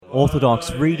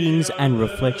Orthodox readings and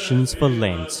reflections for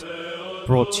Lent,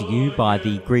 brought to you by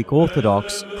the Greek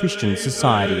Orthodox Christian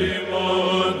Society.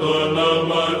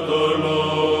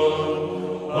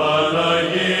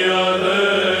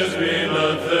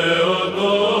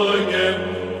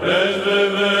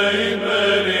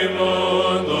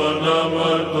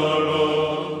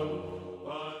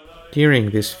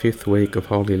 During this fifth week of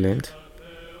Holy Lent,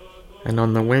 and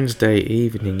on the Wednesday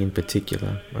evening in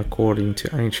particular, according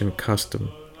to ancient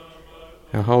custom,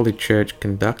 our Holy Church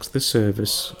conducts the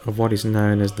service of what is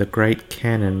known as the Great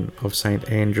Canon of St.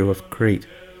 Andrew of Crete.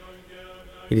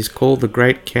 It is called the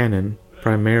Great Canon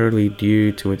primarily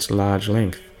due to its large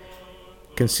length,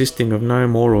 consisting of no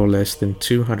more or less than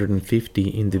 250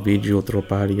 individual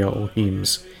troparia or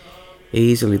hymns,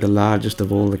 easily the largest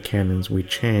of all the canons we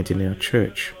chant in our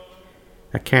church.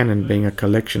 A canon being a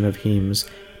collection of hymns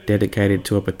dedicated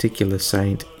to a particular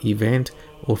saint, event,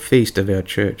 or feast of our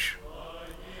church.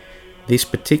 This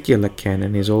particular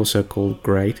canon is also called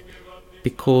great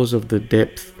because of the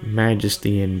depth,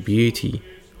 majesty, and beauty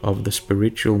of the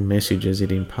spiritual messages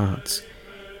it imparts,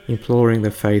 imploring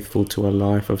the faithful to a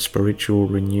life of spiritual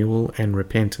renewal and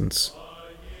repentance.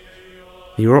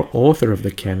 The author of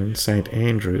the canon, St.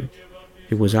 Andrew,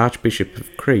 who was Archbishop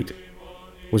of Crete,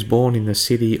 was born in the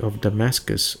city of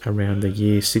Damascus around the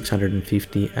year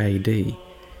 650 AD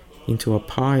into a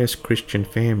pious Christian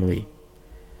family.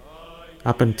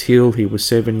 Up until he was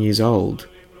 7 years old,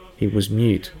 he was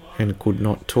mute and could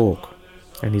not talk,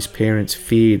 and his parents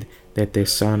feared that their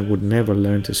son would never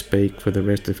learn to speak for the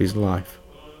rest of his life.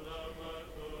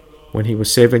 When he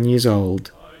was 7 years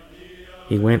old,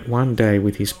 he went one day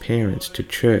with his parents to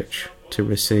church to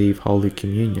receive Holy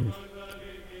Communion,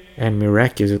 and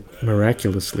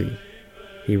miraculously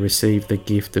he received the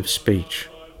gift of speech.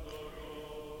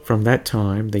 From that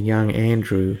time, the young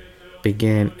Andrew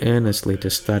began earnestly to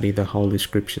study the Holy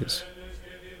Scriptures,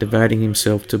 devoting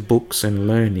himself to books and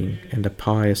learning and a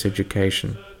pious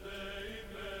education.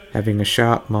 Having a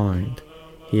sharp mind,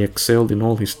 he excelled in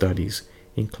all his studies,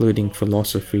 including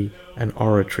philosophy and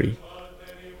oratory.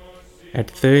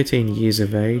 At 13 years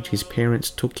of age, his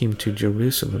parents took him to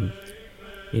Jerusalem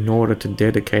in order to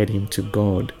dedicate him to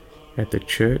God at the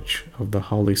Church of the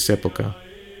Holy Sepulchre.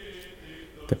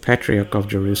 The Patriarch of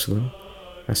Jerusalem,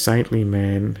 a saintly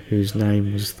man whose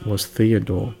name was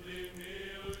Theodore,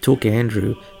 took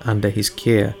Andrew under his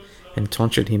care and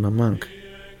tonsured him a monk.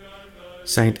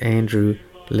 Saint Andrew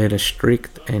led a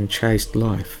strict and chaste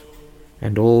life,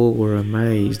 and all were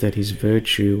amazed at his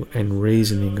virtue and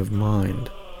reasoning of mind.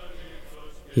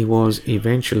 He was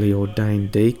eventually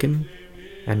ordained deacon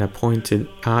and appointed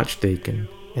archdeacon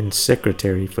and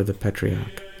secretary for the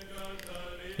Patriarch.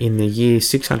 In the year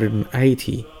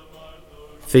 680,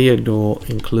 Theodore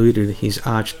included his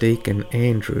archdeacon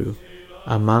Andrew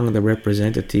among the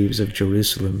representatives of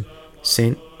Jerusalem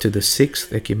sent to the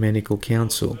Sixth Ecumenical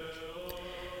Council,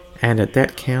 and at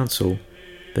that council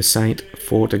the saint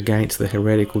fought against the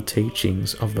heretical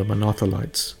teachings of the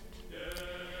Monothelites.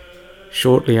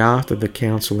 Shortly after the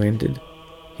council ended,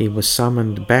 he was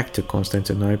summoned back to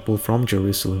Constantinople from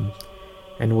Jerusalem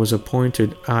and was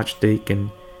appointed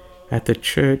archdeacon at the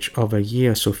Church of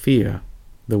Hagia Sophia,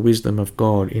 the Wisdom of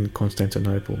God in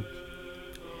Constantinople.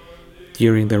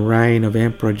 During the reign of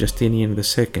Emperor Justinian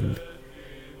II,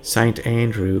 Saint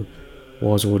Andrew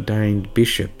was ordained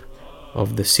bishop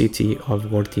of the city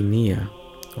of Gortynia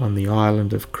on the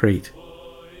island of Crete.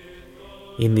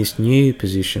 In this new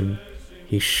position,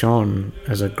 he shone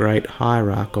as a great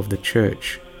hierarch of the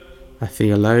Church, a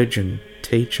theologian,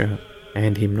 teacher,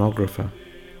 and hymnographer.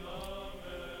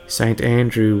 St.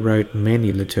 Andrew wrote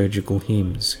many liturgical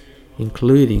hymns,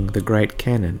 including the Great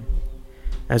Canon,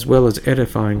 as well as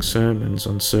edifying sermons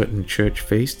on certain church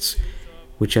feasts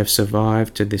which have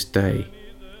survived to this day.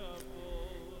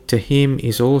 To him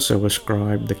is also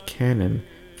ascribed the canon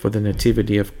for the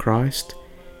Nativity of Christ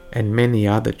and many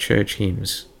other church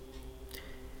hymns.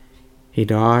 He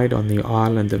died on the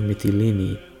island of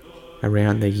Mytilene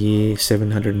around the year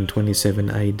 727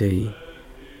 AD,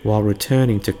 while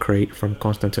returning to Crete from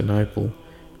Constantinople,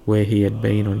 where he had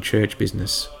been on church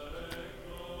business.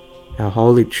 Our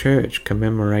Holy Church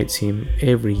commemorates him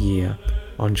every year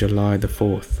on July the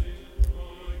 4th.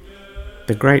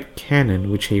 The Great Canon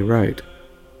which he wrote,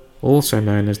 also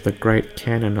known as the Great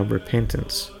Canon of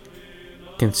Repentance,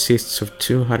 consists of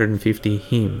 250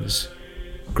 hymns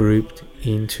grouped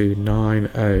into 9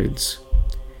 odes.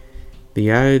 The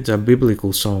odes are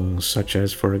biblical songs such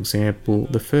as, for example,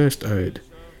 the first ode,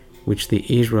 which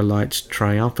the Israelites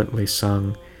triumphantly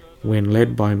sung when,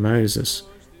 led by Moses,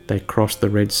 they crossed the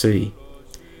Red Sea,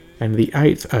 and the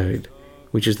 8th ode,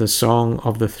 which is the song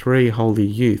of the 3 holy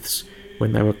youths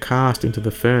when they were cast into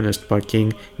the furnace by King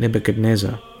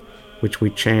Nebuchadnezzar, which we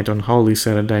chant on Holy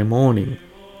Saturday morning,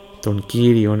 Ton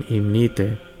Kyrion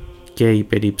ymnite, και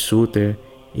υπεριψούτε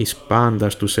εις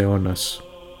πάντας τους αιώνας.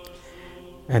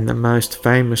 And the most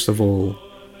famous of all,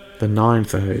 the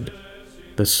ninth ode,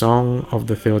 the Song of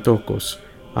the Theotokos,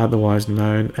 otherwise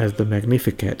known as the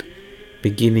Magnificat,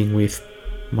 beginning with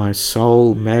My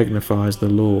soul magnifies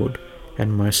the Lord,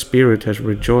 and my spirit has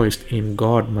rejoiced in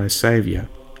God my Saviour.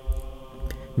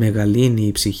 Μεγαλύνει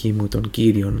η ψυχή μου τον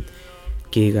Κύριον,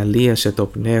 και εγαλίασε το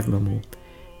πνεύμα μου,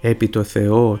 επί το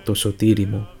Θεό το σωτήρι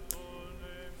μου.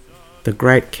 The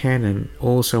great canon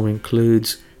also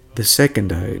includes the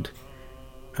second ode,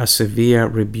 a severe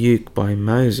rebuke by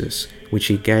Moses, which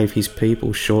he gave his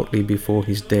people shortly before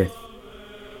his death,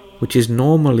 which is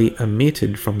normally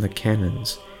omitted from the canons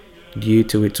due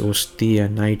to its austere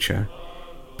nature,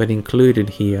 but included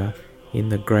here in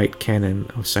the great canon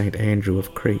of St. Andrew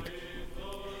of Crete.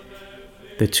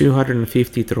 The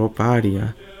 250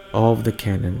 troparia of the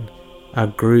canon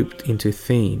are grouped into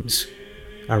themes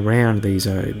around these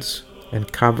odes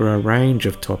and cover a range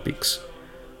of topics,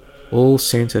 all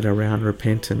centered around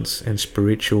repentance and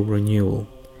spiritual renewal,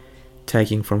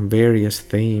 taking from various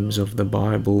themes of the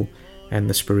Bible and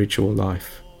the spiritual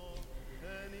life.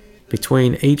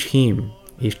 Between each hymn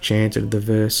is chanted the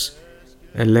verse,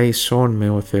 Eleison me,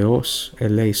 O Theos,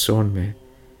 eleison me.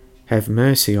 Have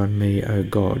mercy on me, O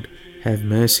God, have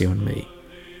mercy on me.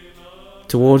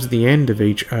 Towards the end of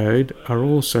each ode are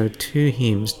also two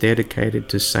hymns dedicated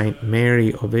to Saint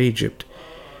Mary of Egypt,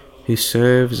 who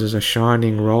serves as a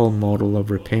shining role model of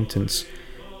repentance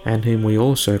and whom we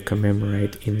also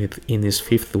commemorate in this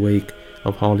fifth week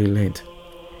of Holy Lent.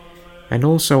 And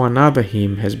also another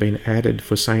hymn has been added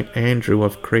for Saint Andrew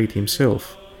of Crete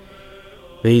himself.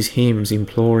 These hymns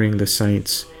imploring the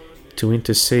saints to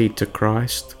intercede to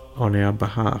Christ on our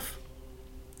behalf.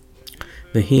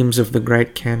 The hymns of the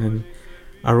great canon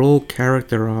are all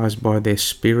characterized by their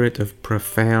spirit of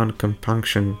profound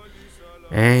compunction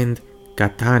and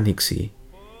katanixi,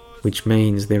 which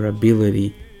means their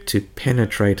ability to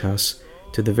penetrate us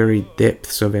to the very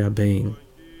depths of our being.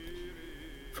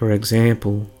 For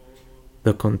example,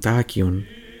 the Kontakion,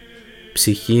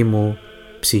 Ψυχή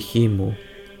μου,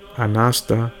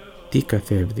 Anasta τι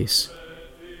καθεύδεις.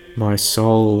 My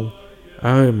soul,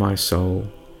 oh my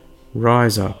soul,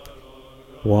 rise up,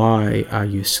 why are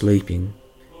you sleeping?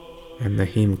 And the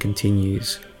hymn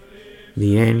continues,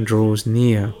 the end draws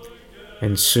near,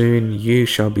 and soon you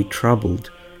shall be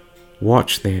troubled.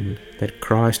 Watch then that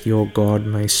Christ your God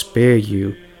may spare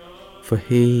you, for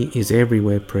he is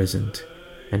everywhere present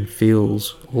and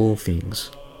fills all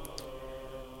things.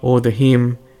 Or the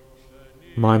hymn,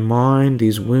 my mind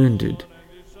is wounded,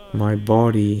 my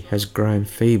body has grown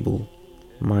feeble,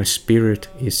 my spirit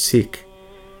is sick,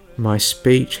 my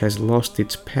speech has lost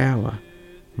its power,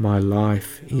 my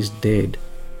life is dead,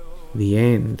 the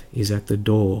end is at the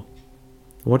door.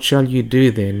 What shall you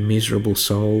do then, miserable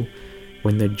soul,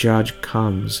 when the judge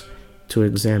comes to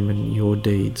examine your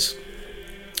deeds?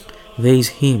 These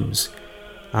hymns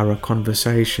are a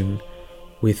conversation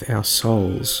with our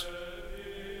souls.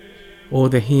 Or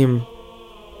the hymn,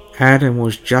 Adam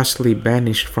was justly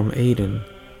banished from Eden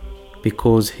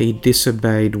because he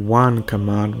disobeyed one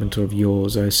commandment of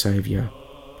yours, O Saviour.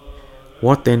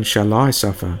 What then shall I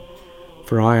suffer?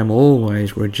 For I am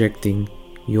always rejecting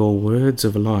your words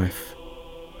of life.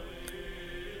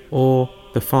 Or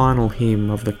the final hymn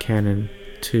of the canon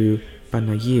to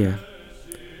Panagia.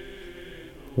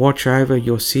 Watch over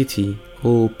your city,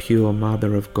 all pure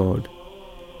Mother of God,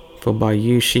 for by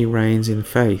you she reigns in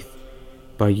faith,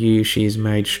 by you she is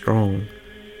made strong,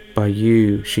 by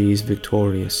you she is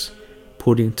victorious,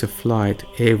 putting to flight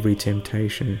every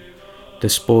temptation,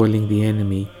 despoiling the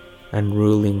enemy and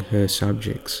ruling her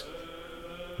subjects.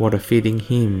 What a fitting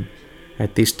hymn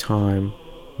at this time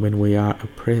when we are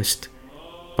oppressed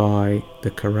by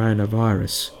the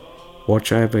coronavirus.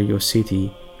 Watch over your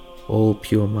city, all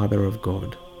pure Mother of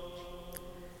God.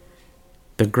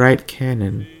 The great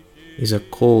canon is a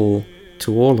call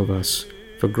to all of us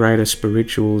for greater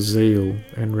spiritual zeal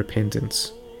and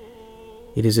repentance.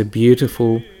 It is a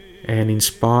beautiful and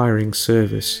inspiring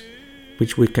service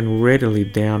which we can readily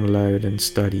download and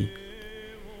study.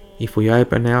 If we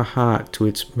open our heart to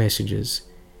its messages,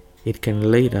 it can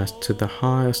lead us to the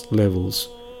highest levels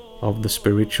of the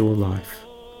spiritual life.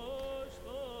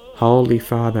 Holy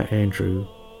Father Andrew,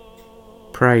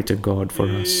 pray to God for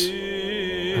us.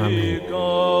 Amen.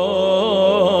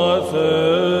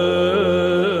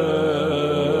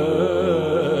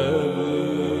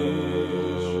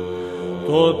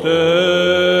 Το τέλος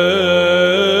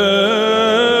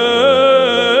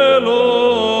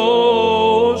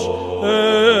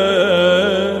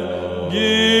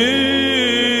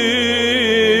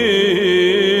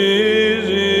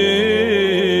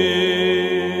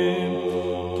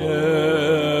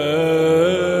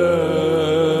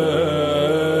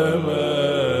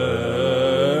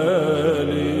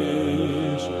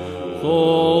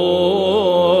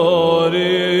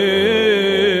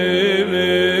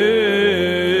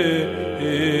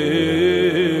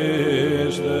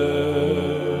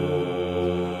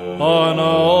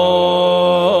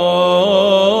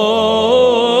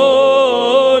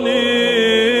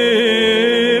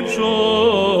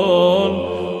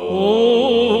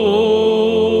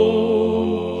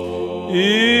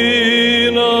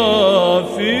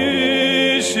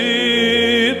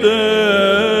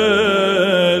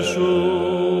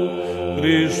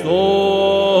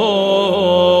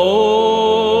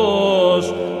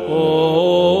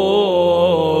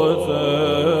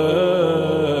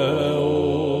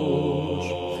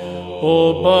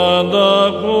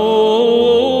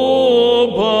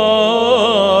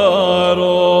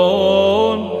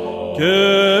Παρόν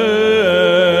και